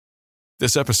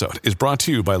This episode is brought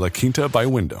to you by La Quinta by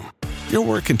Wyndham. Your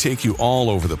work can take you all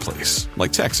over the place,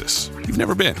 like Texas. You've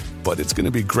never been, but it's going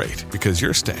to be great because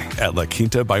you're staying at La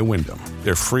Quinta by Wyndham.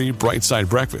 Their free Bright Side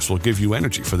breakfast will give you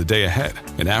energy for the day ahead.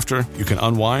 And after, you can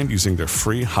unwind using their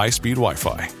free high-speed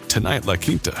Wi-Fi. Tonight, La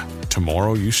Quinta.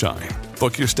 Tomorrow, you shine.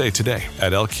 Book your stay today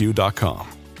at lq.com.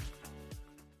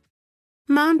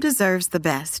 Mom deserves the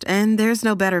best, and there's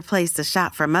no better place to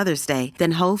shop for Mother's Day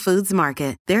than Whole Foods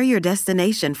Market. They're your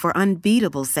destination for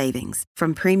unbeatable savings,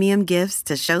 from premium gifts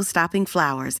to show-stopping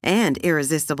flowers and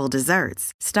irresistible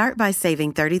desserts. Start by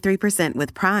saving 33%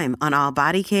 with Prime on all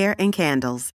body care and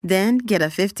candles. Then get a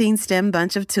 15-stem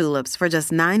bunch of tulips for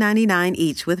just $9.99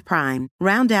 each with Prime.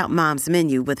 Round out Mom's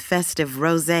menu with festive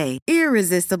rosé,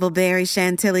 irresistible berry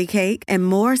chantilly cake, and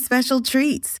more special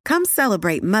treats. Come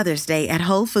celebrate Mother's Day at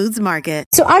Whole Foods Market.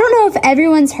 So I don't know if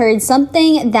everyone's heard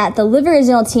something that the Live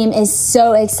Original team is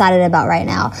so excited about right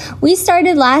now. We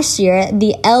started last year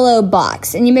the LO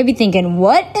Box, and you may be thinking,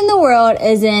 what in the world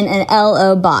is in an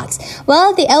LO Box?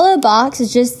 Well, the LO Box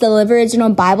is just the Live Original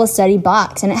Bible Study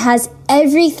box, and it has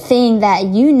everything that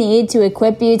you need to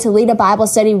equip you to lead a Bible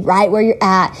study right where you're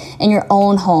at in your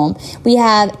own home. We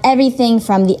have everything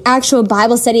from the actual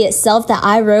Bible study itself that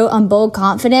I wrote on Bold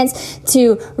Confidence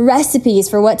to recipes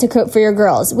for what to cook for your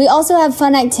girls. We also have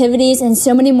fun activities and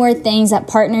so many more things that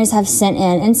partners have sent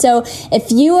in. And so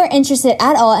if you are interested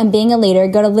at all in being a leader,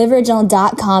 go to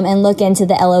liveoriginal.com and look into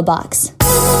the LO Box.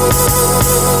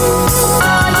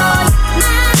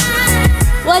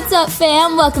 What's up,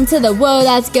 fam? Welcome to the Whoa,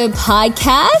 That's Good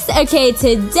podcast. Okay,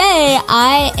 today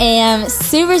I am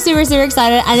super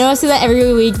excited. I know I say that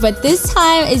every week, but this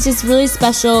time it's just really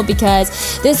special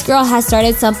because this girl has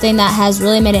started something that has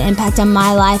really made an impact on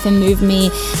my life and moved me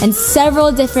in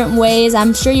several different ways.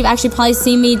 I'm sure you've actually probably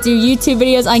seen me do YouTube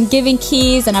videos on giving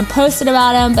keys, and I posted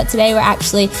about them, but today we're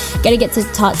actually going to get to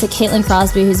talk to Caitlin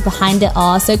Crosby, who's behind it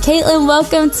all. So Caitlin,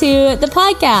 welcome to the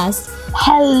podcast.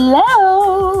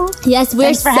 Hello. Yes,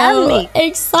 we're so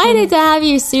excited to have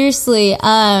you. Seriously.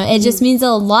 It just means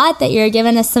a lot that you're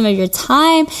giving us some of your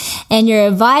time and your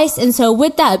advice. And so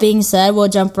with that being said, we'll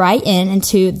jump right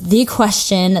into the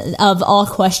question of all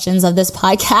questions of this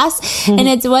podcast. And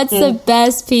it's, what's the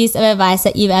best piece of advice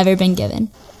that you've ever been given?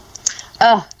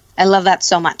 Oh, I love that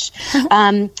so much.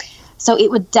 So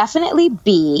it would definitely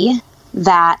be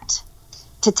that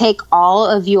to take all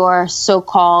of your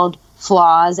so-called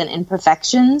flaws and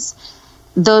imperfections,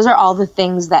 those are all the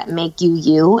things that make you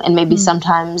you. And maybe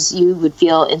sometimes you would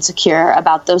feel insecure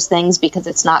about those things because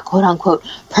it's not quote unquote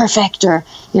perfect, or,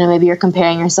 you know, maybe you're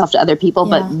comparing yourself to other people,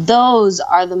 but those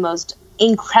are the most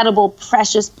incredible,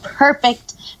 precious,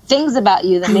 perfect things about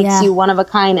you that makes you one of a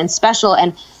kind and special.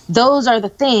 And those are the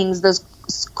things, those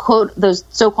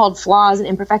so-called flaws and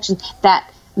imperfections that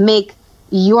make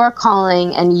your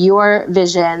calling and your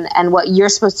vision and what you're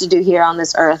supposed to do here on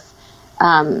this earth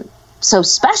so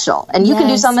special. And you can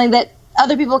do something that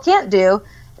other people can't do,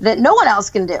 that no one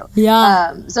else can do.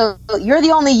 So you're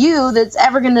the only you that's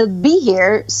ever going to be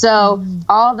here. So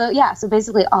so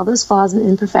basically all those flaws and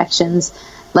imperfections,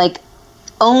 like,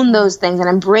 own those things and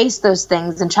embrace those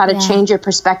things and try to change your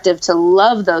perspective to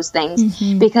love those things,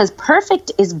 because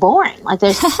perfect is boring. Like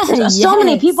there's so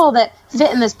many people that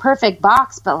fit in this perfect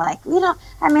box, but like, you know,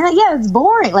 I mean, like, it's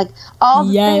boring. Like all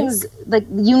the things, like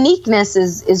uniqueness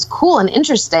is cool and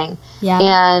interesting.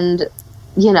 And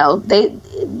you know,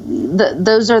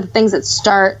 those are the things that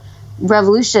start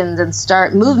revolutions and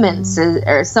start movements,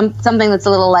 or something that's a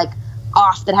little like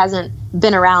off, that hasn't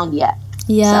been around yet.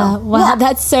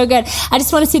 That's so good. I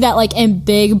just want to see that like in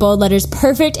big bold letters.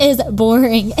 Perfect is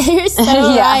boring. You're so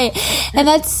right. And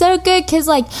that's so good, because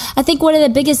like I think one of the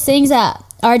biggest things that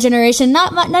our generation,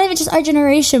 not even just our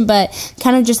generation, but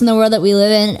kind of just in the world that we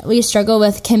live in, we struggle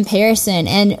with comparison.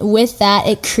 And with that,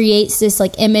 it creates this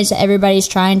like image that everybody's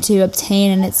trying to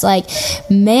obtain. And it's like,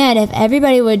 man, if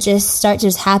everybody would just start to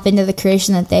just happen to the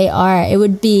creation that they are, it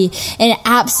would be an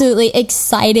absolutely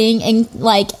exciting, and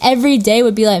like every day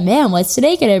would be like, man, what's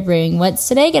today going to bring? What's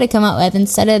today going to come up with?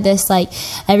 Instead of this, like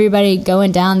everybody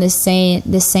going down this same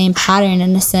pattern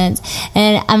in a sense.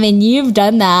 And I mean, you've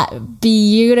done that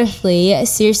beautifully.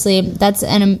 Seriously, that's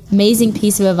an amazing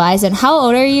piece of advice. And how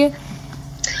old are you?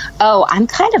 Oh, I'm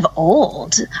kind of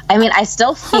old. I mean, I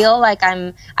still feel like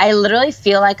I literally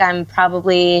feel like I'm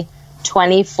probably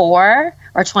 24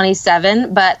 or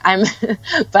 27, but I'm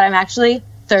actually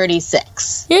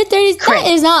 36. You're 30. That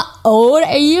is not old.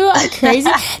 Are you crazy?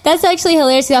 That's actually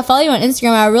hilarious. I follow you on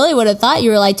Instagram. I really would have thought you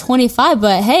were like 25,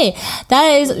 but hey,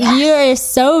 you are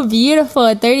so beautiful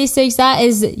at 36. That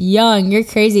is young. You're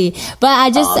crazy. But I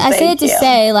say it to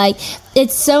say, like,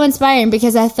 it's so inspiring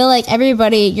because I feel like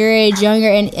everybody your age, younger,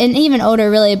 and even older,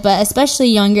 really, but especially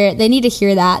younger, they need to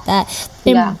hear that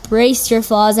embrace your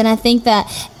flaws. And I think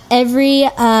that every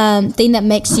thing that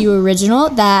makes you original,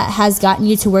 that has gotten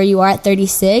you to where you are at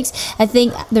 36, I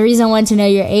think the reason I wanted to know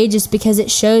your age is because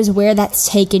it shows where that's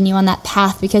taken you on that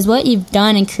path, because what you've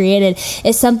done and created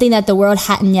is something that the world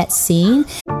hadn't yet seen.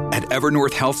 At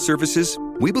Evernorth Health Services,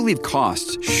 we believe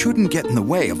costs shouldn't get in the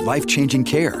way of life-changing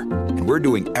care, and we're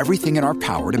doing everything in our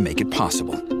power to make it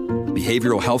possible.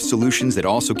 Behavioral health solutions that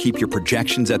also keep your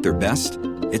projections at their best?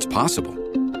 It's possible.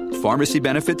 Pharmacy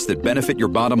benefits that benefit your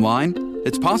bottom line?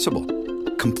 It's possible.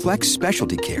 Complex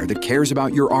specialty care that cares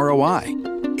about your ROI?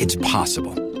 It's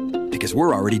possible. Because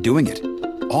we're already doing it.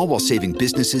 All while saving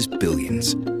businesses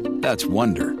billions. That's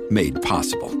Wonder made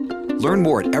possible. Learn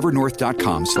more at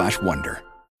evernorth.com/wonder.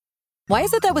 Why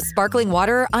is it that with sparkling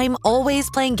water, I'm always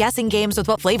playing guessing games with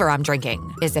what flavor I'm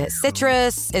drinking? Is it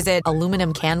citrus? Is it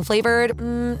aluminum can flavored?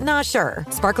 Not sure.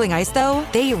 Sparkling ice, though,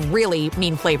 they really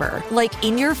mean flavor. Like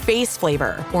in-your-face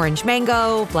flavor. Orange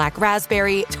mango, black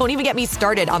raspberry. Don't even get me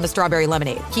started on the strawberry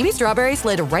lemonade. Kiwi Strawberry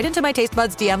slid right into my taste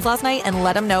buds DMs last night and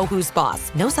let them know who's boss.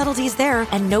 No subtleties there,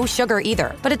 and no sugar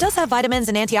either. But it does have vitamins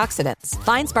and antioxidants.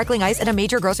 Find sparkling ice at a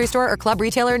major grocery store or club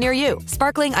retailer near you.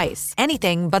 Sparkling ice.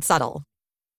 Anything but subtle.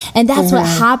 And that's what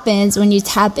happens when you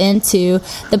tap into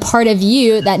the part of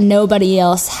you that nobody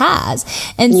else has.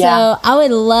 And so I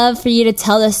would love for you to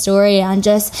tell the story on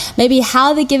just maybe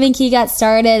how the Giving Key got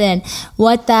started and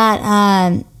what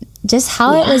that, just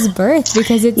how it was birthed,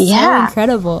 because it's so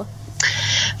incredible.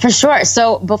 For sure.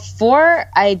 So before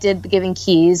I did the Giving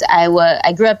Keys, I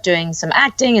grew up doing some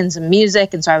acting and some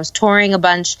music, and so I was touring a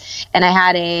bunch. And I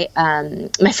had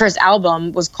my first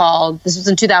album was called, this was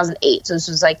in 2008, so this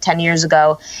was like 10 years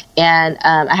ago, and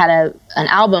I had an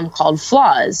album called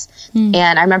Flaws.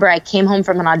 And I remember I came home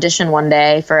from an audition one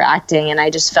day for acting, and I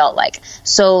just felt like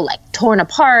so like torn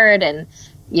apart and,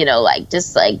 you know, like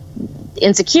just like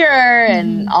insecure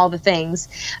and all the things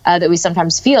that we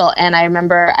sometimes feel. And I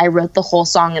remember I wrote the whole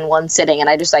song in one sitting, and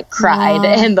I just like cried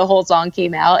and the whole song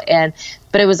came out.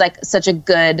 But it was like such a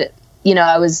good, you know,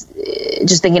 I was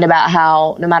just thinking about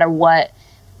how no matter what,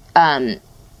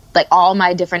 like all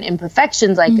my different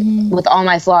imperfections, like with all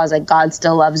my flaws, like God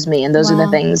still loves me. And those are the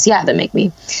things, that make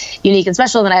me unique and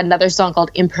special. Then I had another song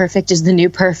called Imperfect is the New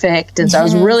Perfect. And so I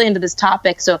was really into this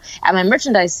topic. So at my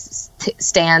merchandise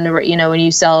stand, you know, where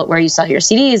you sell your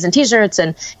CDs and t-shirts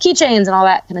and keychains and all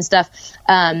that kind of stuff,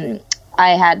 I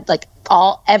had like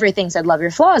everything said love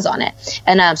your flaws on it.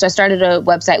 And so I started a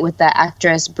website with the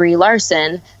actress Brie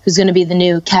Larson, who's going to be the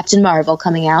new Captain Marvel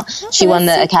coming out. She won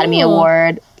the Academy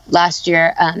Award last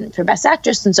year for Best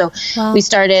Actress. And so we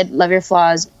started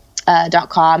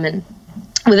loveyourflaws.com and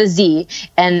with a Z,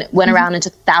 and went around and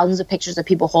took thousands of pictures of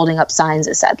people holding up signs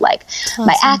that said like,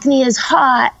 my acne is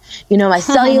hot, you know, my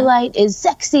cellulite is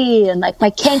sexy, and like my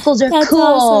cankles are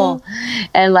cool,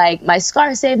 and like my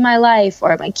scar saved my life,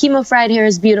 or my chemo fried hair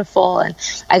is beautiful. And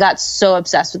I got so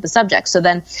obsessed with the subject. So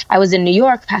then I was in New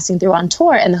York passing through on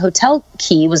tour, and the hotel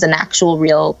key was an actual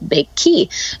real big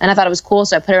key, and I thought it was cool,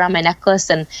 so I put it around my necklace.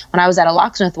 And when I was at a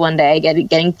locksmith one day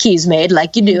getting keys made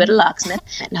like you do at a locksmith,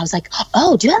 and I was like,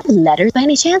 oh, do you have letters by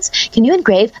any chance? Can you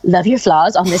engrave love your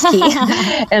flaws on this key?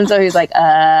 And so he's like,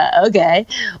 okay,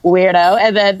 weirdo.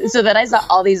 And then I saw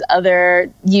all these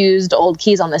other used old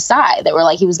keys on the side that were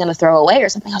like he was going to throw away or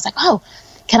something. I was like, oh,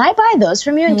 can I buy those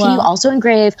from you? And can you also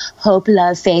engrave hope,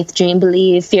 love, faith, dream,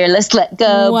 believe, fearless, let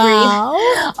go,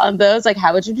 breathe on those? Like,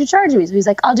 how much would you charge me? So he's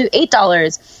like, I'll do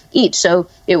 $8 each. So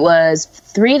it was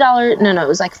 $3. No, it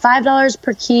was like $5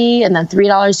 per key, and then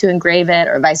 $3 to engrave it,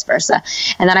 or vice versa.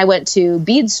 And then I went to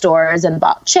bead stores and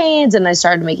bought chains, and I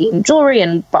started making jewelry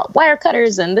and bought wire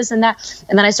cutters and this and that.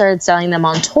 And then I started selling them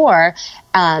on tour,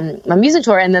 my music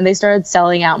tour, and then they started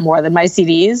selling out more than my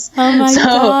CDs. Oh my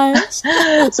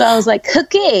gosh. So I was like,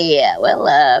 okay,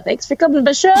 well, thanks for coming to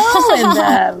the show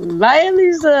and buying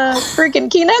these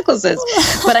freaking key necklaces.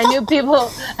 But I know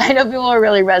people are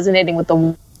really resonating with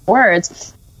the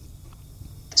words.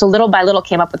 So little by little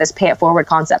came up with this pay it forward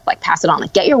concept, like pass it on,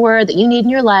 like get your word that you need in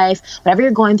your life, whatever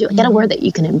you're going through, get a word that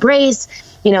you can embrace,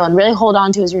 you know, and really hold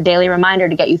on to as your daily reminder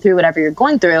to get you through whatever you're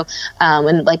going through.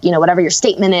 And like, you know, whatever your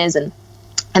statement is.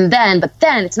 But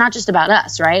then it's not just about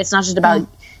us, right? It's not just about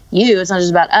you. It's not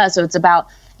just about us. So it's about,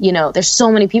 you know, there's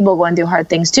so many people going through hard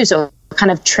things too. So it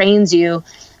kind of trains you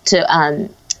to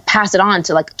pass it on,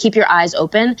 to like keep your eyes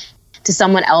open to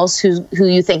someone else who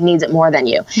you think needs it more than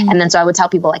you. And then so I would tell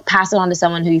people, like, pass it on to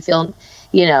someone who you feel,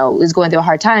 you know, is going through a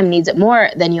hard time, needs it more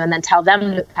than you, and then tell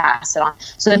them to pass it on.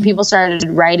 So then people started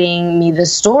writing me the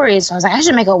stories. So I was like, I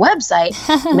should make a website.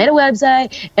 I made a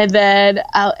website, and then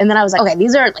I was like, okay,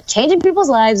 these are like changing people's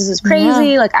lives. This is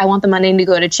crazy. Like, I want the money to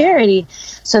go to charity.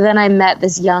 So then I met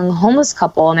this young homeless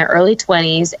couple in their early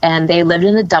 20s, and they lived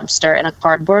in a dumpster in a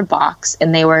cardboard box,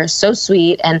 and they were so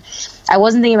sweet. And I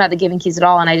wasn't thinking about the Giving Keys at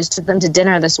all, and I just took them to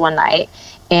dinner this one night,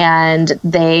 and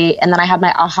then I had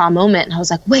my aha moment, and I was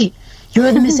like, wait,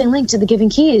 you're the missing link to the Giving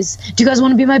Keys. Do you guys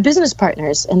want to be my business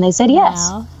partners? And they said yes.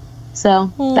 Wow.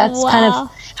 So that's kind of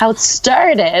how it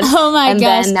started. Oh my gosh. And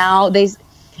then now it's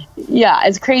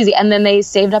crazy. And then they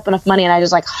saved up enough money, and I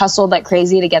just like hustled like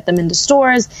crazy to get them into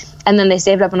stores. And then they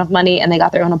saved up enough money, and they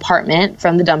got their own apartment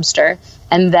from the dumpster.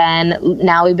 And then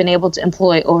now we've been able to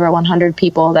employ over 100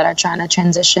 people that are trying to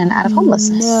transition out of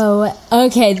homelessness. No.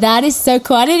 Okay, that is so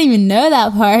cool. I didn't even know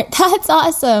that part. That's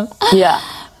awesome. Yeah.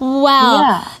 Wow.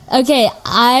 Yeah. Okay,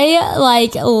 I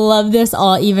love this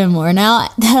all even more now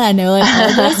that I know all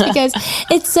of this, because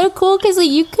it's so cool, because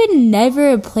you could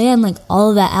never plan all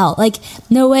of that out.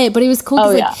 No way. But it was cool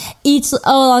because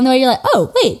along the way you're like,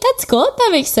 oh wait, that's cool. That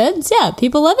makes sense. Yeah,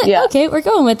 people love it. Yeah. Okay, we're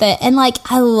going with it. And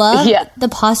I love the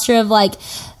posture of I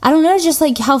don't know, just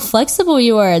how flexible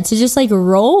you are to just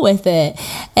roll with it.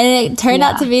 And it turned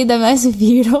out to be the most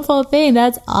beautiful thing.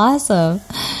 That's awesome.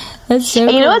 That's so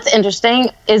cool. You know what's interesting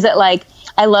is that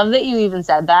I love that you even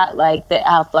said that, that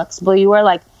how flexible you were,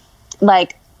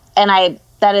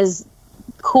 that is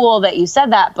cool that you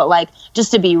said that, but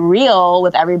just to be real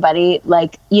with everybody,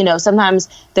 sometimes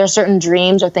there are certain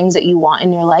dreams or things that you want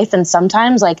in your life, and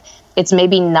sometimes it's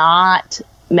maybe not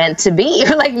meant to be,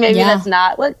 or maybe that's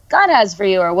not what God has for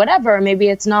you, or whatever, or maybe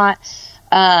it's not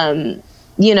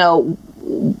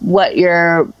what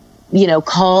you're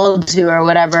called to, or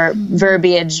whatever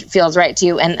verbiage feels right to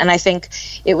you. And I think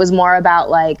it was more about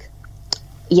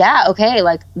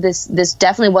this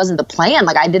definitely wasn't the plan.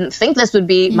 I didn't think this would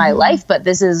be my life, but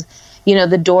this is,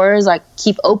 the doors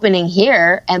keep opening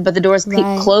here, but the doors keep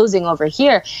closing over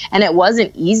here. And it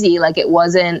wasn't easy. It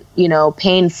wasn't,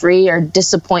 pain free or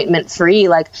disappointment free.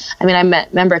 I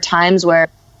remember times where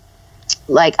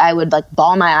I would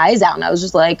bawl my eyes out, and I was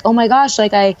just oh my gosh,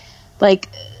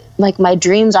 my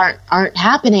dreams aren't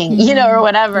happening, or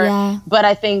whatever. Yeah. But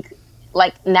I think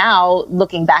now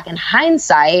looking back in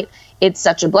hindsight, it's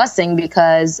such a blessing,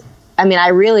 because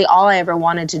all I ever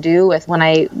wanted to do with when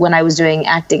I was doing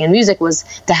acting and music was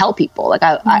to help people.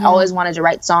 I always wanted to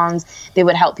write songs. They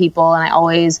would help people. And I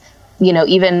always,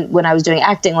 even when I was doing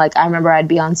acting, I remember I'd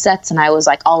be on sets, and I was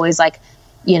always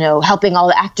helping all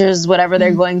the actors, whatever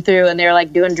they're going through, and they're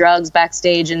doing drugs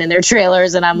backstage and in their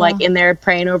trailers, and I'm in there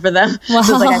praying over them. Wow.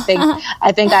 So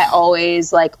I think I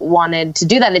always wanted to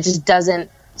do that. And it just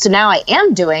doesn't. So now I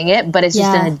am doing it, but it's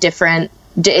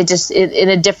just in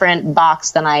a different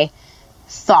box than I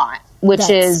thought, which That's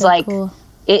is so cool.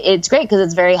 It's great, because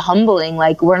it's very humbling.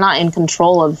 We're not in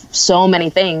control of so many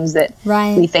things that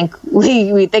we think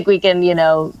we can,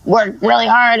 work really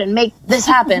hard and make this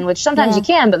happen, which sometimes you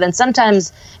can, but then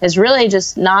sometimes it's really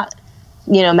just not,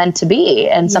 meant to be,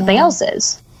 and something else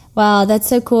is. Wow, that's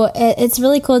so cool. It's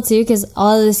really cool too, because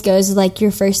all of this goes with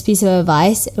your first piece of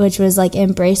advice, which was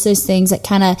embrace those things that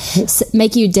kind of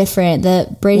make you different,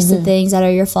 embrace the things that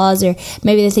are your flaws, or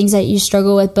maybe the things that you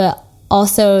struggle with, but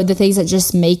also the things that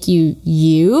just make you.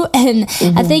 And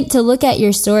I think to look at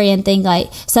your story and think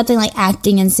something like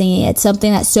acting and singing, it's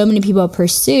something that so many people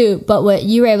pursue, but what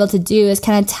you were able to do is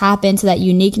kind of tap into that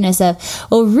uniqueness of,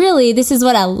 well, really, this is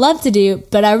what I love to do,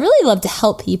 but I really love to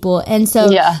help people. And so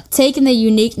taking the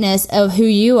uniqueness of who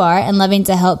you are and loving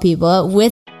to help people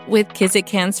with Kizik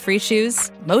hands-free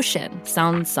shoes, motion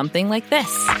sounds something like this.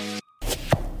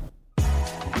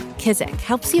 Kizik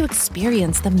helps you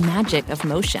experience the magic of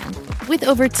motion. With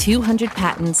over 200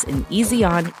 patents and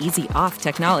easy-on, easy-off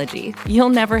technology, you'll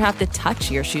never have to touch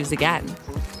your shoes again.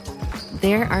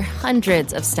 There are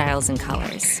hundreds of styles and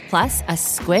colors, plus a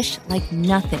squish like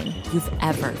nothing you've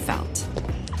ever felt.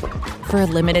 For a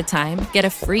limited time, get a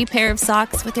free pair of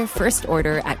socks with your first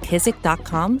order at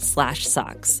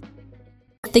kizik.com/socks.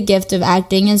 The gift of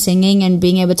acting and singing and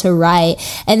being able to write,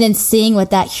 and then seeing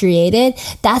what that created,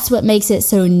 that's what makes it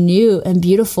so new and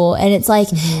beautiful. And it's I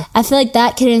feel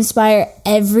that can inspire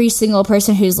every single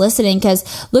person who's listening, because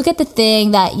look at the thing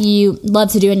that you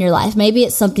love to do in your life. Maybe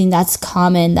it's something that's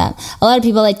common that a lot of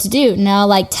people like to do. Now,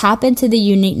 tap into the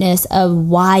uniqueness of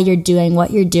why you're doing what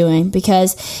you're doing,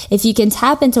 because if you can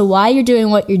tap into why you're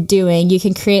doing what you're doing, you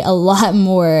can create a lot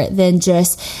more than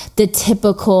just the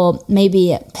typical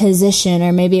maybe position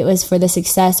or maybe it was for the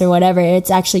success or whatever.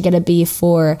 It's actually going to be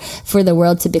for the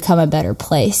world to become a better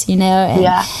place, you know? And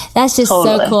that's just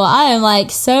so cool. I am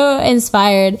like so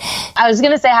inspired. I was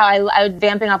going to say how I was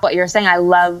vamping up what you were saying. I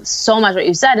love so much what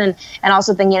you said, and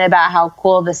also thinking about how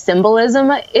cool the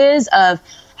symbolism is of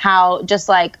how just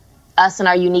like us and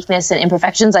our uniqueness and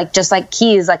imperfections, like just like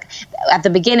keys, like at the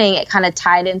beginning it kind of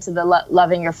tied into the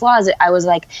loving your flaws. I was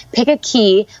like, pick a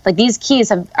key, like these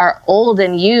keys are old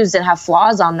and used and have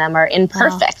flaws on them, are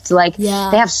imperfect. Like they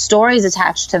have stories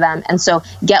attached to them, and so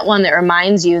get one that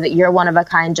reminds you that you're one of a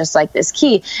kind, just like this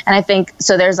key. And I think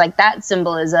so there's like that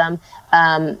symbolism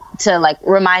to like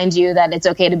remind you that it's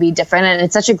okay to be different. And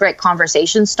it's such a great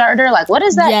conversation starter. Like, what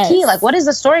is that key? Like, what is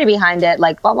the story behind it?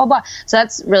 Like, blah, blah, blah. So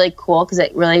that's really cool because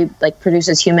it really like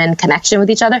produces human connection with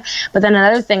each other. But then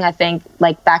another thing, I think,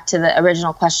 like back to the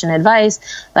original question, advice,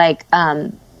 like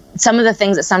some of the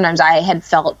things that sometimes I had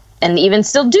felt and even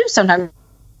still do sometimes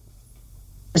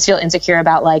feel insecure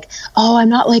about, like, oh, I'm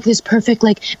not like this perfect,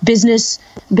 like business,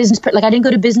 like I didn't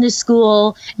go to business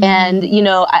school and, you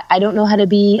know, I don't know how to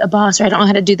be a boss, or I don't know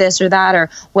how to do this or that or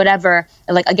whatever.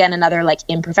 Like, again, another like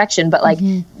imperfection, but like,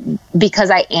 because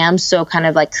I am so kind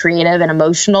of like creative and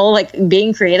emotional, like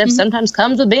being creative sometimes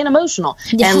comes with being emotional.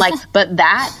 And like, but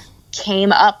that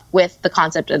came up with the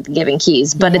concept of giving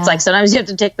keys. But it's like, sometimes you have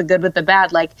to take the good with the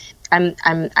bad. Like,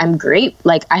 I'm great.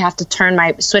 Like, I have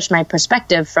to switch my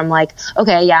perspective from like,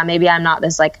 okay, yeah, maybe I'm not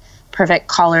this like perfect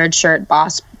collared shirt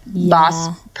boss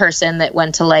person that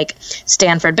went to like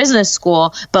Stanford Business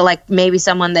School, but like maybe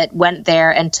someone that went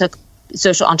there and took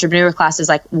social entrepreneur classes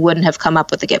like wouldn't have come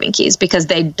up with the giving keys because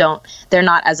they're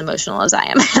not as emotional as I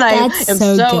am. And I am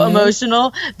so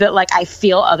emotional that like I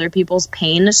feel other people's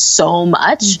pain so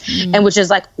much. And which is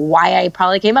like why I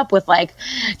probably came up with like,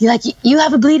 you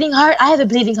have a bleeding heart, I have a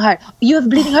bleeding heart, you have a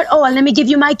bleeding heart, oh, and let me give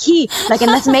you my key, like, and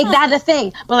let's make that a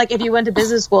thing. But like if you went to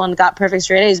business school and got perfect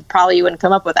straight A's, probably you wouldn't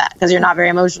come up with that because you're not very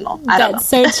emotional. I don't know.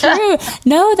 That's so true.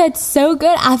 No, that's so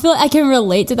good. I feel like I can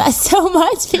relate to that so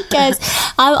much because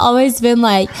I've always been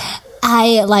like,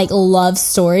 I like love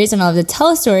stories and I love to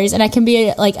tell stories, and I can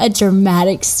be like a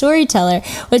dramatic storyteller,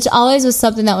 which always was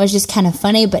something that was just kind of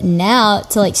funny. But now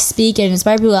to like speak and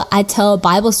inspire people, I tell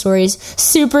Bible stories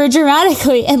super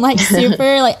dramatically and like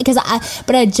super like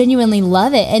but I genuinely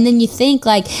love it. And then you think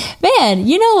like, man,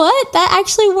 you know what? That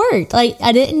actually worked. Like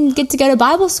I didn't get to go to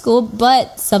Bible school,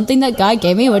 but something that God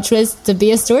gave me, which was to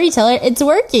be a storyteller, it's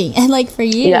working. And like for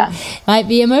you, it might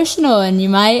be emotional and you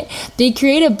might be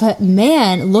creative, but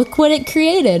man, look what it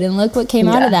created and look what came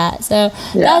out of that. So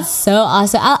that's so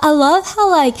awesome. I love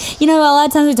how like, you know, a lot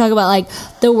of times we talk about like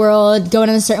the world going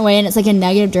in a certain way and it's like a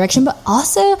negative direction, but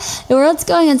also the world's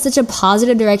going in such a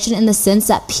positive direction in the sense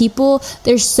that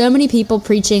there's so many people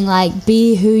preaching like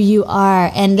be who you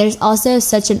are, and there's also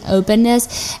such an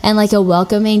openness and like a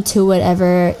welcoming to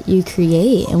whatever you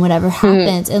create and whatever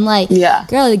happens. And like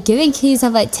girl, the giving keys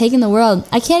have like taken the world.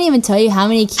 I can't even tell you how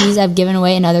many keys I've given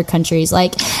away in other countries.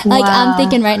 Like I'm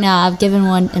thinking right now, I've given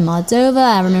one in Moldova.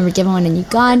 I remember giving one in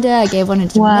Uganda. I gave one in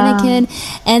Dominican.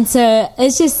 And so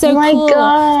it's just so cool. Oh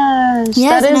my gosh.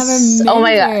 Yes, that is, oh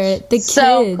my gosh. The kids.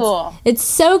 So cool. It's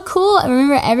so cool. I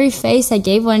remember every face I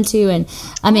gave one to, and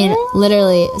I mean,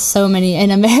 literally so many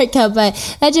in America,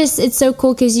 but it's so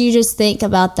cool because you just think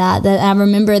about that I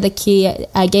remember the key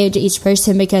I gave to each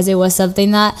person because it was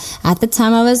something that at the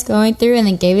time I was going through, and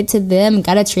then gave it to them,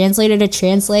 got a translator to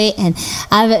translate, and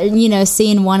I've, you know,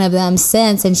 seen one of them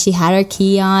since, and she had her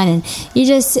key on, and you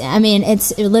just, I mean,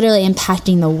 it's literally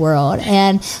impacting the world.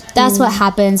 And that's what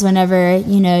happens whenever,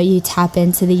 you know, you tap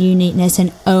into the uniqueness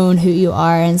and own who you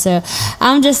are. And so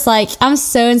I'm just like, I'm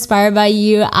so inspired by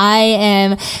you. I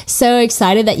am so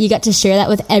excited that you got to share that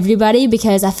with everybody,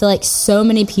 because I feel like so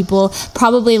many people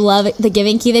probably love the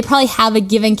giving key. They probably have a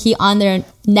giving key on their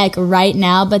neck right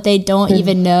now, but they don't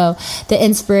even know the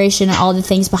inspiration and all the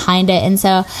things behind it. And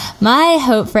so my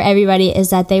hope for everybody is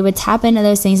that they would tap into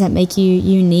those things that make you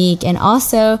unique, and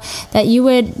also that you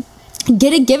would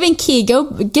get a giving key. Go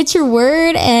get your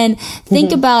word and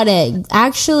think about it.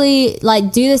 Actually,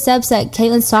 like, do the steps that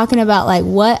Caitlin's talking about. Like,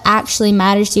 what actually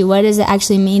matters to you? What does it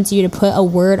actually mean to you to put a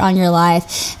word on your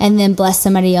life and then bless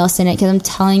somebody else in it? Because I'm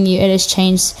telling you, it has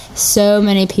changed so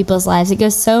many people's lives. It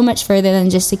goes so much further than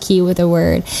just a key with a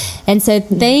word. And so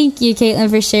thank you,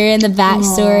 Caitlin, for sharing the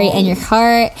backstory and your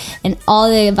heart and all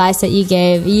the advice that you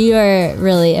gave. You are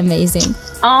really amazing.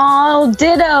 Oh,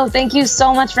 ditto. Thank you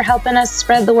so much for helping us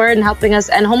spread the word and helping us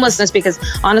end homelessness, because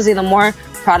honestly, the more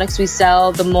products we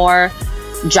sell, the more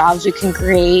jobs we can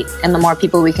create, and the more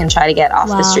people we can try to get off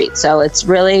the street. So it's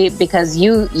really because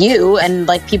you and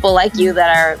like people like you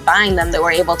that are buying them that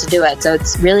we're able to do it. So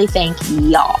it's really thank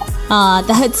y'all.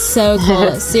 That's so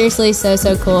cool. Seriously, so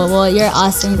cool. Well, you're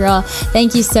awesome, girl.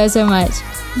 Thank you so much.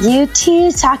 You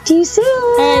too. Talk to you soon.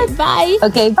 All right, bye.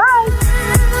 Okay, bye.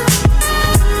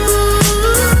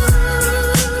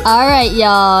 All right,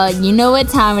 y'all. You know what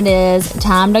time it is.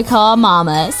 Time to call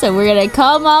Mama. So we're going to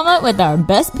call Mama with our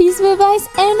best piece of advice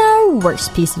and our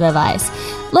worst piece of advice.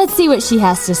 Let's see what she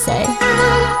has to say.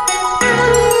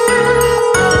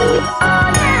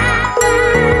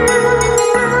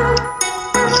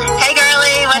 Hey,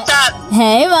 girlie. What's up?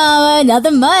 Hey, Mama.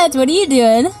 Nothing much. What are you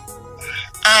doing?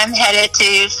 I'm headed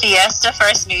to Fiesta for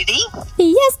a smoothie.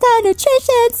 Fiesta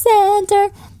Nutrition Center.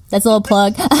 That's a little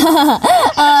plug. That's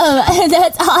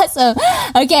awesome.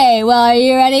 Okay, well, are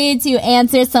you ready to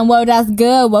answer some whoa, that's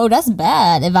good, whoa, that's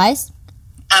bad advice?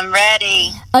 I'm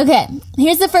ready. Okay,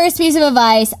 here's the first piece of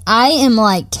advice I am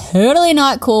totally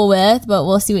not cool with, but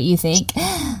we'll see what you think.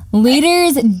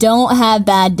 Leaders don't have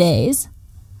bad days.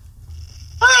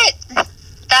 What?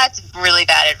 That's really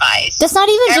bad advice. That's not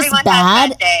even Everyone just bad. Has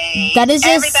bad days. That is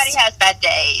just... Everybody has bad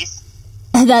days.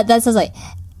 That sounds like...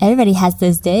 Everybody has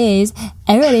those days.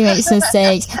 Everybody makes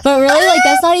mistakes. But really,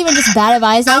 that's not even just bad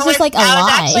advice. That's just a lie. I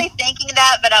was actually thinking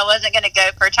that, but I wasn't going to go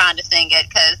for trying to sing it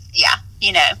because,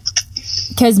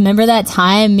 Because remember that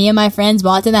time me and my friends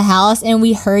walked in the house and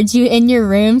we heard you in your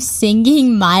room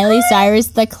singing Miley Cyrus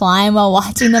The Climb while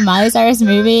watching the Miley Cyrus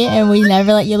movie and we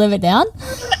never let you live it down?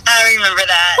 I remember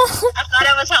that. I thought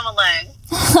I was home alone.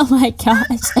 Oh my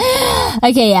gosh.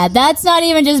 Okay, yeah, that's not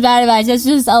even just bad advice. That's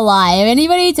just a lie. If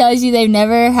anybody tells you they've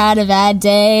never had a bad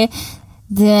day,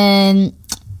 then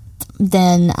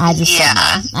I just don't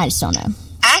know. I just don't know.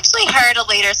 I actually heard a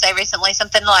leader say recently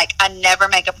something like, I never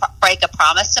break a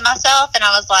promise to myself. And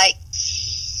I was like,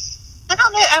 I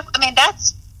don't know. I mean,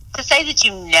 that's to say that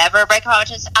you never break a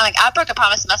promise. I broke a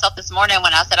promise to myself this morning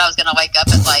when I said I was going to wake up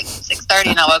at 6:30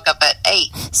 and I woke up at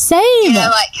 8. Same.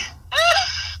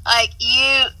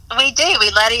 We do. We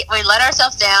let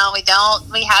ourselves down.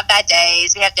 We have bad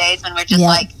days. We have days when we're just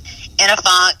in a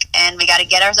funk and we got to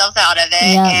get ourselves out of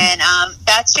it. Yep. And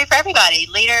that's true for everybody.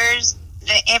 Leaders,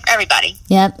 everybody.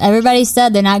 Yep. Everybody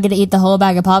said they're not going to eat the whole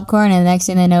bag of popcorn and the next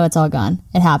thing they know, it's all gone.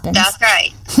 It happens. That's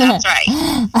right. That's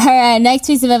right. All right. Next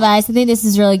piece of advice. I think this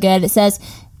is really good. It says,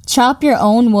 chop your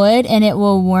own wood and it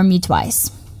will warm you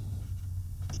twice.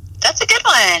 That's a good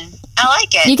one. I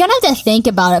like it. You kind of have to think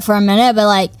about it for a minute,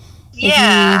 but if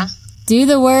you do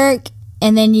the work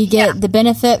and then you get the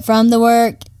benefit from the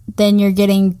work, then you're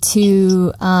getting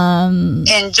to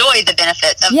enjoy the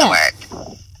benefits of the work.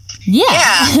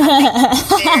 Yeah.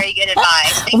 Very good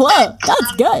advice.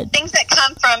 That's good. Things that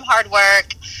come from hard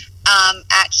work,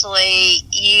 actually,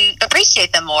 you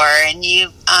appreciate them more and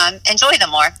you enjoy them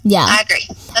more. Yeah. I agree.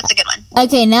 That's a good one.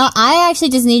 Okay, now I actually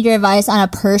just need your advice on a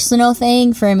personal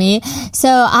thing for me. So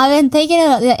I've been thinking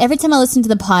about every time I listen to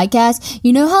the podcast,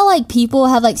 you know how people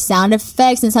have sound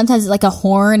effects and sometimes it's a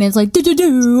horn and it's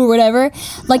do-do-do or whatever?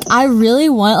 I really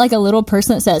want a little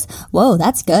person that says, whoa,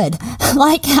 that's good.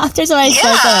 After somebody says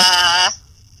that.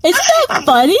 Isn't that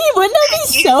funny? Wouldn't that be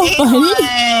so funny?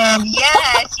 One.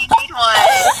 Yes, you need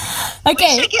one.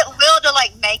 Okay. We should get Will to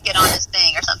make it on his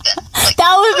thing or something.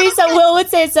 That would be so. Will would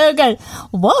say it's so good.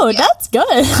 Whoa, that's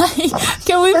good.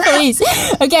 Can we please?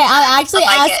 Okay, I'm actually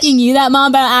asking you that,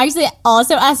 Mom, but I'm actually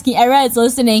also asking everyone that's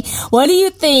listening. What do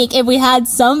you think if we had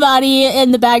somebody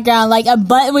in the background, a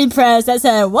button we press that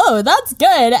said, "Whoa, that's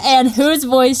good," and whose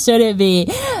voice should it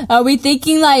be? Are we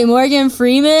thinking Morgan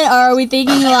Freeman, or are we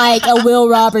thinking a Will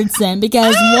Robertson?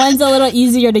 Because one's a little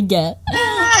easier to get.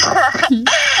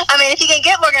 I mean, if you can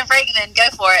get Morgan Freeman, go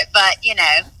for it. But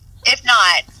if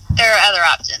not, there are other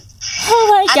options. Oh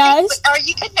my gosh! Or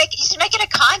you should make it a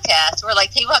contest where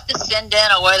people have to send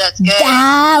in a word that's good.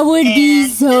 That would be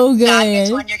so good.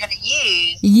 Which one you're going to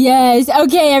use? Yes.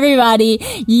 Okay, everybody,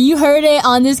 you heard it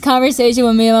on this conversation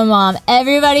with me and my mom.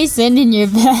 Everybody, send in your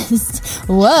best.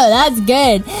 Whoa, that's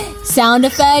good. Sound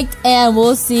effect, and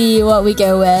we'll see what we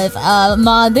go with.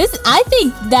 Mom, I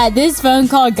think that this phone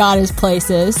call got us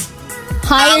places.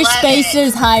 Higher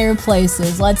spaces, higher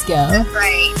places. Let's go. That's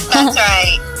right. That's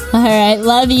right. All right.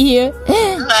 Love you.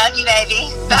 Love you,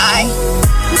 baby. Bye.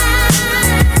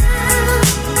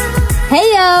 Hey,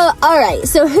 yo. All right.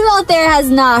 So who out there has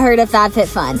not heard of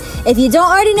FabFitFun? If you don't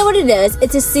already know what it is,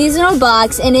 it's a seasonal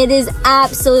box, and it is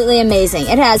absolutely amazing.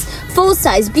 It has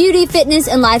full-size beauty, fitness,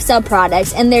 and lifestyle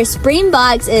products. And their spring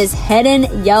box is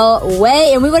heading your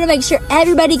way, and we want to make sure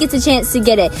everybody gets a chance to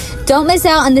get it. Don't miss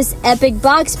out on this epic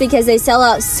box because they sell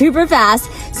out super fast.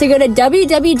 So go to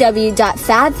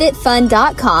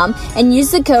www.fabfitfun.com and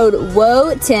use the code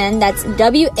WHOA10, that's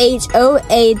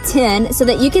WHOA10, so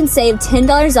that you can save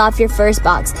 $10 off your first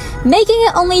box, making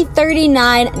it only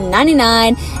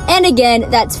 $39.99. And again,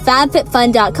 that's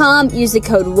fabfitfun.com. Use the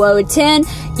code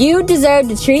WHOA10. You deserve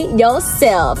to treat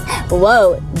yourself.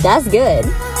 Whoa, that's good.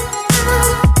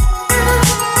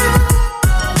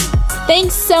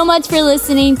 Thanks so much for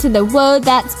listening to the Whoa,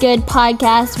 That's Good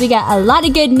podcast. We got a lot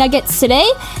of good nuggets today.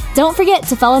 Don't forget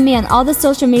to follow me on all the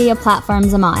social media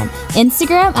platforms I'm on.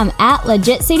 Instagram, I'm at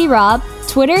LegitSadieRob.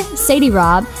 Twitter, Sadie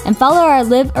Rob. And follow our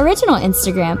Live Original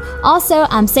Instagram. Also,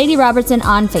 I'm Sadie Robertson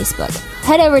on Facebook.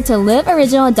 Head over to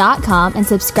liveoriginal.com and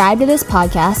subscribe to this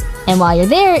podcast. And while you're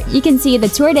there, you can see the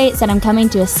tour dates that I'm coming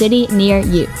to a city near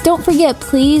you. Don't forget,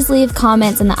 please leave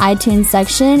comments in the iTunes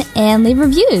section and leave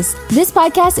reviews. This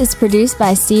podcast is produced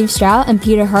by Steve Strout and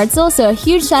Peter Hartzell, so a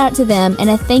huge shout out to them and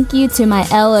a thank you to my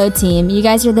LO team. You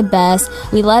guys are the best.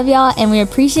 We love y'all and we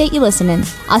appreciate you listening.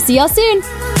 I'll see y'all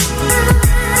soon.